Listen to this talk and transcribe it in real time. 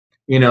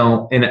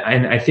And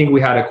I think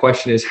we had a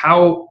question is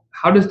how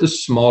does the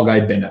small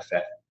guy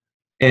benefit?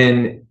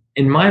 And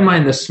in my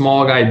mind, the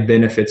small guy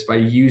benefits by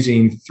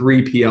using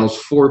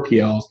 3PLs,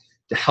 4PLs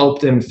to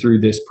help them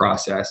through this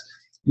process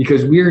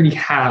because we already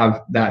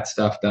have that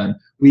stuff done.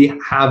 We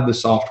have the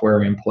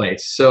software in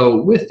place.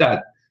 So with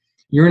that,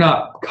 you're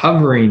not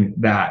covering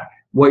that.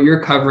 What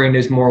you're covering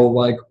is more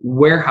like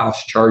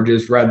warehouse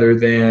charges rather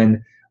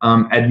than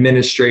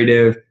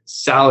administrative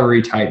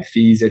salary type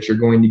fees that you're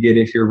going to get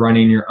if you're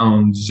running your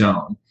own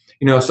zone.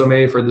 So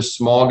maybe for the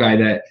small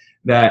guy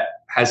that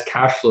has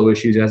cash flow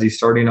issues as he's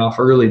starting off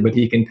early, but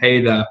he can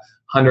pay the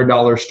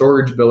 $100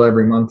 storage bill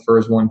every month for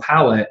his one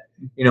pallet.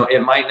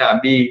 It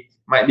might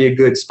be a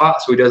good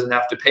spot so he doesn't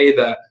have to pay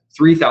the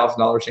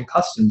 $3,000 in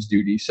customs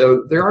duty.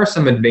 So there are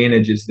some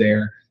advantages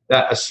there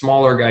that a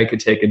smaller guy could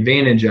take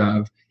advantage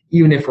of,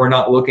 even if we're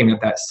not looking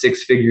at that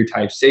six-figure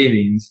type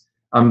savings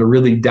to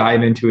really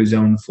dive into his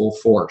own full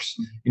force.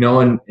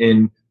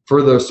 And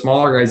for those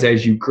smaller guys,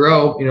 as you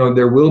grow,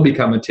 there will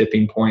become a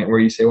tipping point where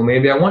you say, well,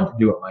 maybe I want to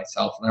do it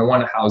myself and I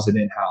want to house it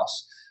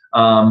in-house.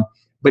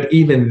 But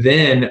even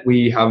then,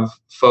 we have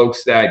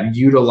folks that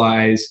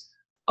utilize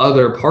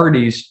other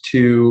parties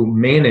to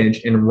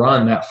manage and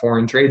run that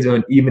foreign trade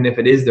zone, even if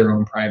it is their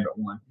own private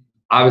one.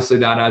 Obviously,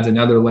 that adds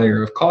another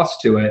layer of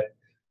cost to it,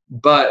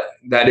 but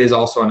that is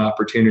also an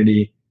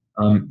opportunity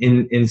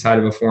inside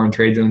of a foreign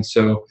trade zone.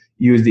 So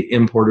you as the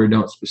importer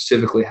don't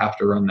specifically have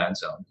to run that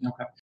zone. Okay.